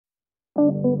This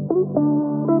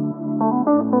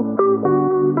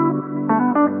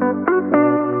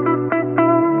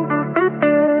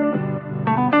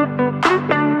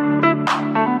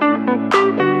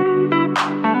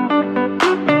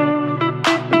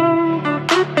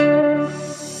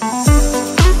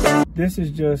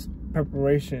is just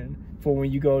preparation for when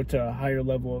you go to a higher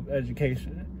level of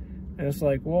education. And it's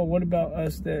like, well, what about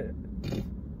us that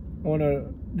want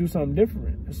to do something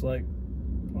different? It's like,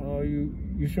 oh,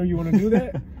 you sure you want to do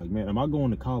that? Like, man, am I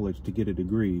going to college to get a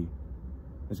degree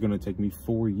that's going to take me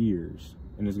 4 years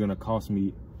and it's going to cost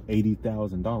me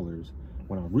 $80,000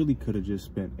 when I really could have just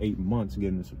spent 8 months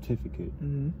getting a certificate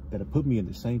that would put me in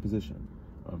the same position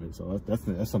of it? So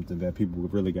that's something that people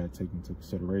really got to take into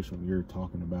consideration when you're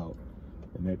talking about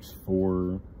the next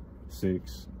 4,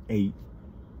 6, 8,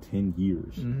 10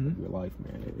 years of your life,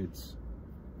 man. It's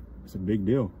a big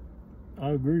deal. I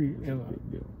agree. It's a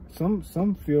big deal.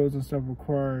 Some fields and stuff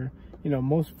require,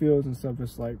 most fields and stuff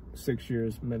is like 6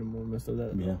 years minimum, and so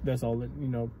that's all it,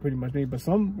 pretty much need. But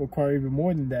some require even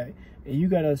more than that. And you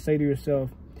gotta say to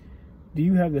yourself, do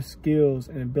you have the skills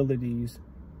and abilities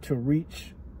to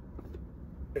reach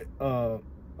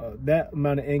that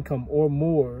amount of income or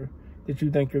more that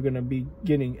you think you're gonna be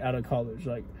getting out of college?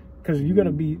 Like, because you're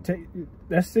gonna be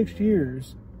that's 6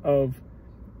 years of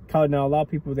college. Now a lot of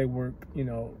people, they work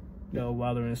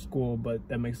while they're in school, but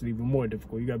that makes it even more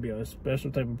difficult. You gotta be a special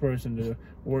type of person to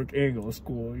work and go to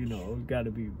school. You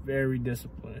gotta be very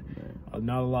disciplined.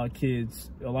 Not a lot of kids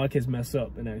mess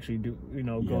up and actually do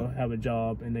go have a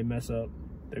job, and they mess up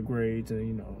their grades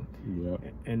and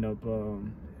end up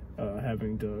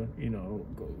having to go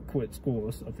quit school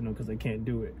and stuff because they can't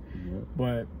do it.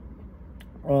 But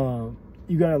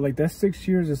you gotta, like, that's 6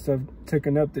 years of stuff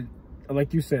taking up the,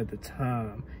 like you said, the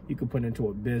time you can put into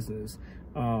a business.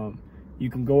 You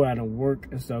can go out and work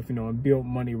and stuff, and build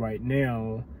money right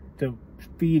now to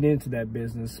feed into that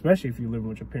business, especially if you're living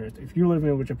with your parents. If you're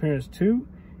living with your parents too,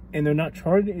 and they're not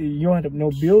charging, you don't have no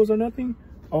bills or nothing,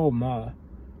 oh my.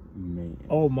 Man.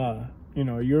 Oh my.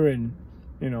 You're in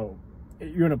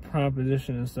a prime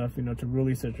position and stuff, to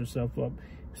really set yourself up,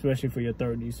 especially for your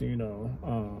 30s,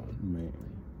 man.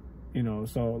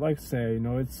 So like I say,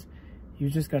 you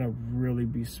just gotta really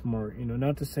be smart.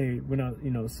 Not to say we're not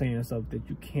saying stuff that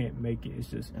you can't make it.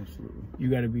 It's just absolutely, you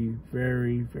gotta be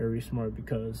very, very smart,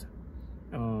 because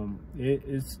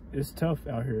it's tough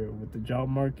out here with the job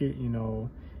market,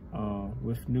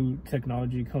 with new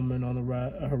technology coming on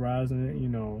the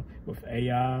horizon, with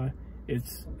AI.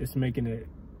 It's making it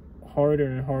harder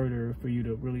and harder for you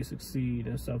to really succeed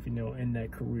and stuff, in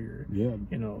that career.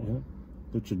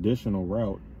 The traditional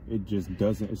route, it just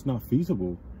doesn't, it's not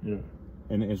feasible.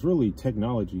 And it's really,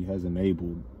 technology has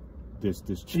enabled this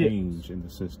change in the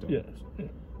system.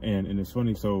 And it's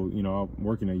funny, so I'm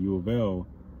working at U of L.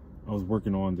 I was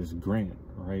working on this grant,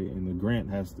 right? And the grant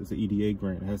it's an EDA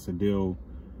grant, has to deal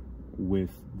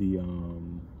with the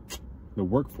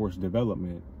workforce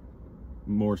development,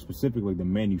 more specifically the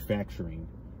manufacturing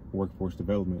workforce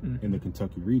development in the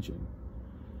Kentucky region.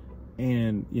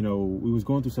 And we was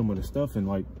going through some of the stuff, and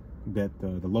like that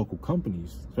the local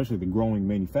companies, especially the growing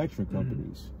manufacturing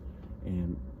companies,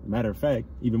 and matter of fact,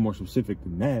 even more specific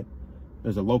than that,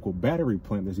 there's a local battery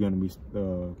plant that's going to be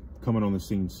coming on the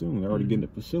scene soon. They're already getting a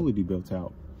facility built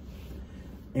out,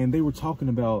 and they were talking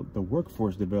about the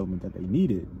workforce development that they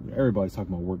needed. Everybody's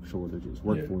talking about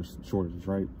workforce shortages,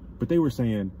 right? But they were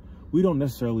saying, we don't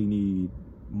necessarily need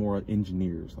more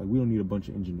engineers. Like, we don't need a bunch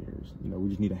of engineers, we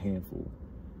just need a handful.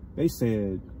 They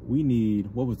said we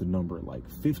need, what was the number, like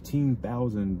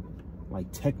 15,000 like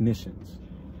technicians,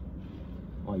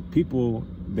 like people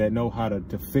that know how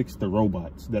to fix the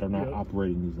robots that are not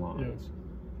operating these lines.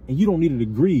 And you don't need a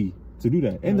degree to do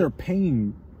that. And they're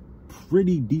paying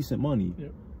pretty decent money.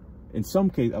 In some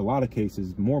cases, a lot of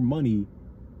cases, more money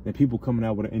than people coming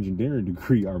out with an engineering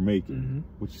degree are making,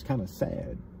 which is kind of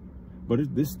sad.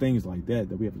 But there's things like that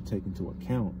we have to take into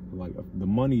account. Like, the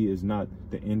money is not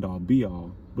the end all be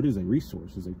all, but it's a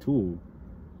resource, it's a tool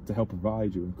to help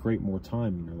provide you and create more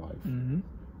time in your life.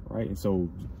 Right? And so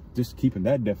just keeping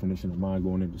that definition of mind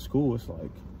going into school, it's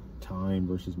like time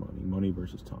versus money, money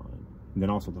versus time. And then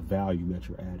also the value that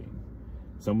you're adding.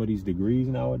 Some of these degrees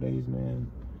nowadays, man,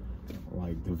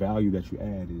 like the value that you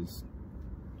add is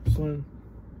slim.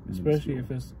 Especially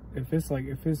if it's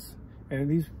and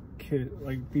these kids,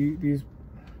 like these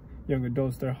young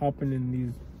adults, they're hopping in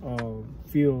these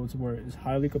fields where it's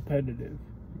highly competitive,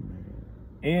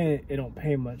 and it don't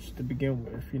pay much to begin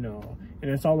with, and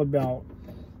it's all about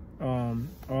I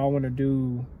want to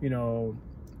do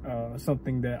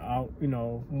something that I, you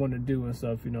know, want to do and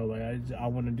stuff. You know, like I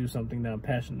want to do something that I'm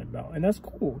passionate about, and that's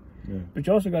cool. Yeah. But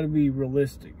you also got to be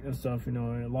realistic and stuff, you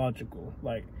know, and logical.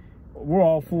 Like, we're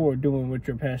all for doing what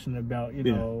you're passionate about, you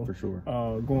know, for sure.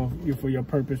 Going for your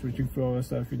purpose, what you feel and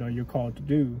stuff, you know, you're called to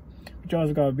do. But you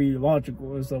also got to be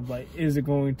logical and stuff. Like, is it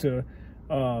going to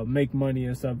make money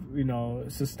and stuff, you know,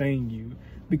 sustain you?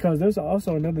 Because there's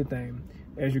also another thing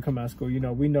as you come out of school. You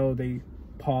know, we know they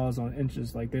pause on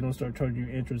interest. Like, they don't start charging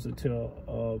you interest until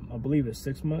I believe it's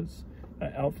 6 months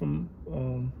out from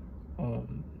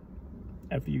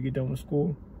after you get done with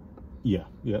school. Yeah.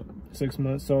 6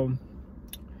 months. So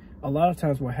a lot of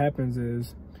times what happens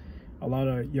is a lot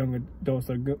of young adults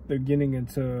they're getting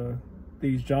into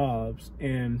these jobs,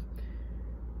 and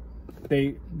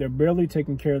they're barely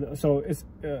taking care of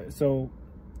so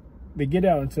they get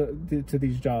out into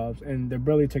these jobs and they're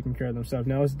barely taking care of themselves.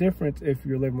 Now, it's different if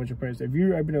you're living with your parents. If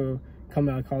you're able to come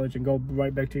out of college and go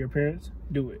right back to your parents,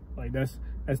 do it. Like, that's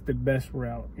the best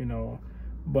route, you know.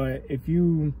 But if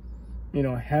you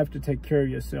know, have to take care of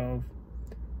yourself,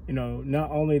 you know,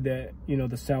 not only that, you know,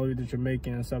 the salary that you're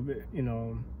making and stuff, you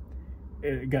know,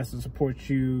 it got to support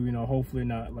you, you know, hopefully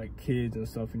not like kids and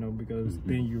stuff, you know, because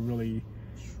then you're really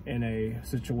in a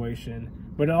situation.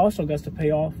 But it also got to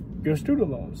pay off your student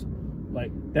loans.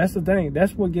 Like, that's the thing.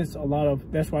 That's what gets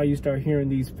that's why you start hearing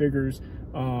these figures,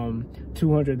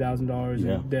 $200,000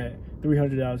 in debt,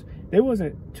 $300,000. There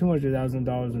wasn't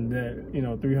 $200,000 in debt, you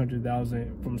know,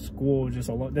 $300,000 from school. Just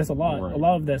a lot. That's a lot. Right. A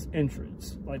lot of that's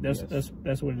interest. Like, that's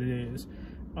what it is.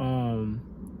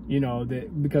 You know,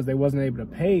 that because they wasn't able to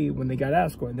pay when they got out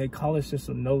of school, and the college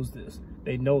system knows this.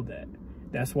 They know that.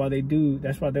 That's why they do.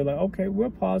 That's why they're like, okay, we'll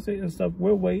pause it and stuff.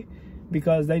 We'll wait,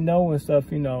 because they know and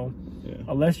stuff. You know,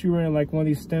 unless you were in like one of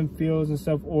these STEM fields and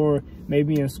stuff, or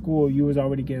maybe in school you was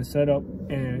already getting set up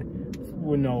and,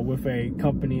 you know, with a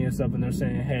company and stuff, and they're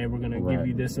saying, hey, we're gonna give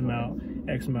you this amount,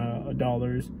 X amount of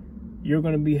dollars. You're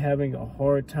gonna be having a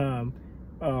hard time,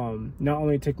 not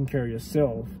only taking care of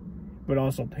yourself, but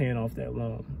also paying off that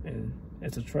loan, and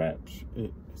it's a trap.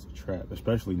 It's a trap,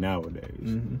 especially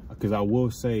nowadays. Because I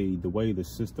will say, the way the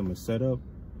system is set up,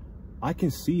 I can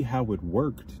see how it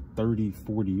worked 30,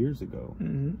 40 years ago.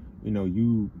 You know,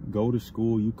 you go to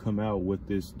school, you come out with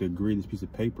this degree, this piece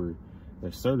of paper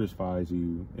that certifies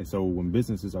you. And so when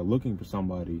businesses are looking for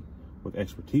somebody with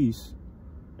expertise,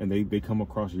 and they come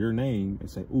across your name and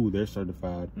say, ooh, they're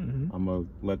certified, I'm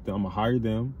gonna hire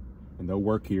them, and they'll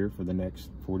work here for the next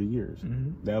 40 years.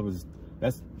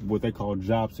 That's what they call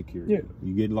job security.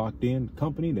 You get locked in,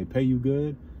 company, they pay you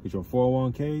good, get your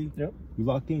 401k, you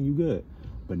locked in, you good.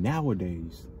 But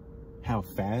nowadays, how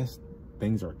fast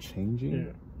things are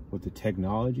changing with the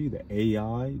technology, the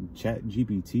AI, chat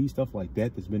GPT, stuff like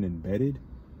that that's been embedded.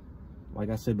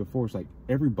 Like I said before, it's like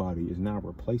everybody is now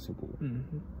replaceable.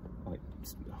 Like,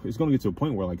 it's going to get to a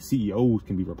point where like CEOs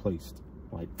can be replaced,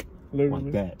 like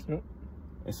that.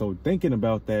 And so thinking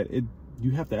about that,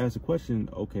 you have to ask the question,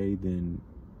 okay, then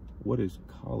what is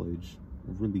college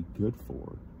really good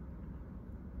for?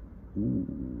 Ooh,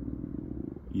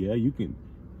 yeah, you can.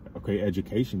 Okay,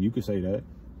 education, you could say that.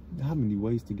 How many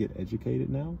ways to get educated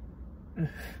now?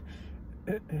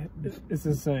 It's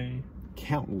insane.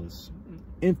 Countless.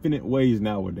 Infinite ways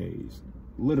nowadays.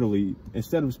 Literally,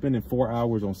 instead of spending 4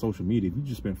 hours on social media, if you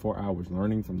just spend 4 hours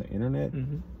learning from the internet,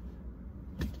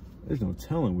 there's no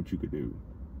telling what you could do.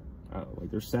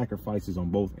 Like, there's sacrifices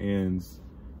on both ends.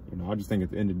 You know, I just think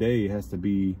at the end of the day, it has to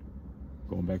be,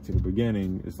 going back to the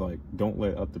beginning, it's like, don't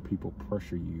let other people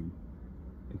pressure you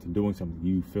into doing something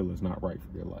you feel is not right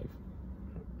for your life.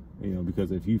 You know,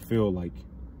 because if you feel like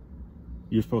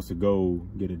you're supposed to go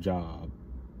get a job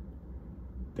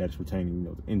that's pertaining, you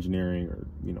know, to engineering or,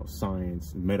 you know,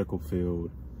 science, medical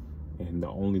field, and the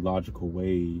only logical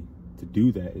way to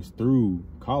do that is through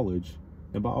college,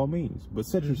 then by all means, but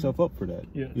set yourself up for that.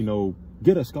 You know,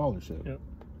 get a scholarship.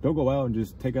 Don't go out and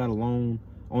just take out a loan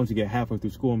only to get halfway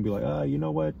through school and be like, you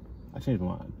know what, I changed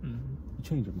my mind. You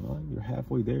change your mind, you're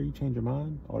halfway there, you change your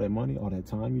mind, all that money, all that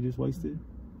time you just wasted.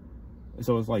 And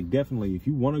so it's like, definitely, if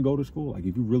you want to go to school, like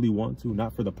if you really want to,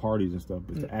 not for the parties and stuff,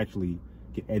 but to actually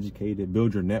get educated,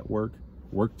 build your network,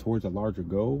 work towards a larger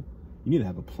goal, you need to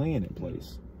have a plan in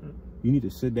place. You need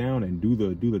to sit down and do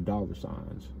the dollar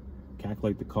signs,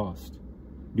 calculate the cost,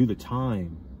 do the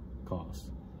time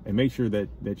cost, and make sure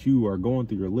that you are going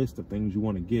through your list of things you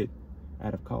want to get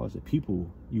out of college, the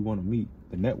people you want to meet,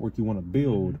 the network you want to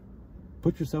build.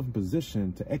 Put yourself in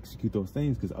position to execute those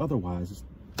things, because otherwise,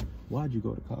 why'd you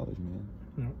go to college, man?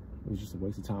 It was just a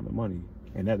waste of time and money.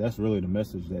 And that's really the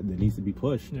message that needs to be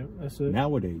pushed that's it.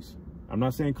 Nowadays. I'm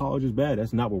not saying college is bad.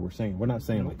 That's not what we're saying. We're not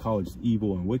saying like college is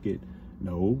evil and wicked.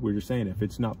 No, we're just saying if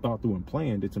it's not thought through and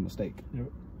planned, it's a mistake.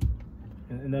 Yep.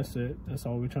 And that's it. That's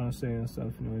all we're trying to say and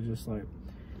stuff. You know, it's just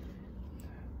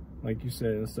like you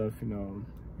said and stuff. You know,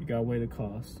 you gotta weigh the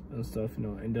cost and stuff. You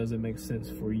know, and does it make sense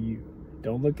for you?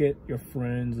 Don't look at your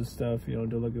friends and stuff. You know,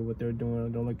 don't look at what they're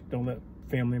doing. Don't let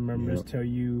family members tell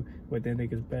you what they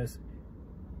think is best.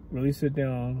 Really sit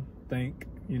down, think.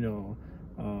 You know,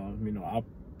 I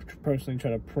personally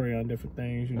try to pray on different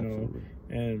things. You know,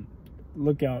 and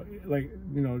look out, like,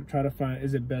 you know, try to find,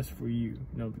 is it best for you?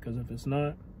 You know, because if it's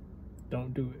not,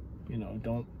 don't do it. You know,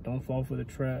 don't fall for the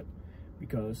trap,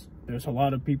 because there's a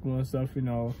lot of people and stuff, you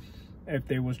know, if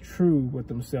they was true with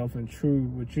themselves and true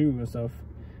with you and stuff,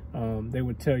 they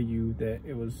would tell you that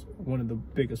it was one of the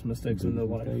biggest mistakes in their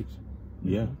life.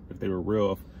 Yeah, if they were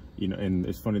real, you know. And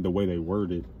it's funny the way they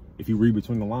word it. If you read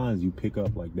between the lines, you pick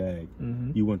up like,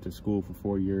 dang, you went to school for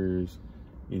 4 years,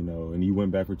 you know, and you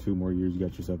went back for 2 more years, you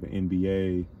got yourself an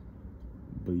MBA,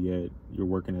 but yet you're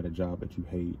working at a job that you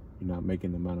hate. You're not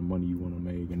making the amount of money you want to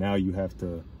make, and now you have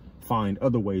to find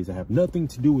other ways that have nothing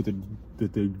to do with the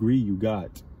degree you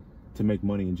got to make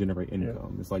money and generate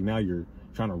income. It's like now you're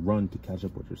trying to run to catch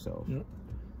up with yourself.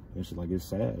 It's just like, it's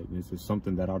sad. It's just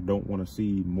something that I don't want to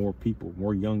see more people,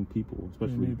 more young people,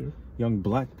 especially young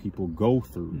black people, go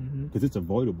through, because it's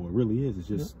avoidable. It really is. It's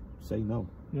just say no.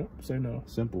 Say no.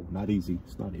 Simple, not easy.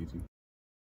 It's not easy.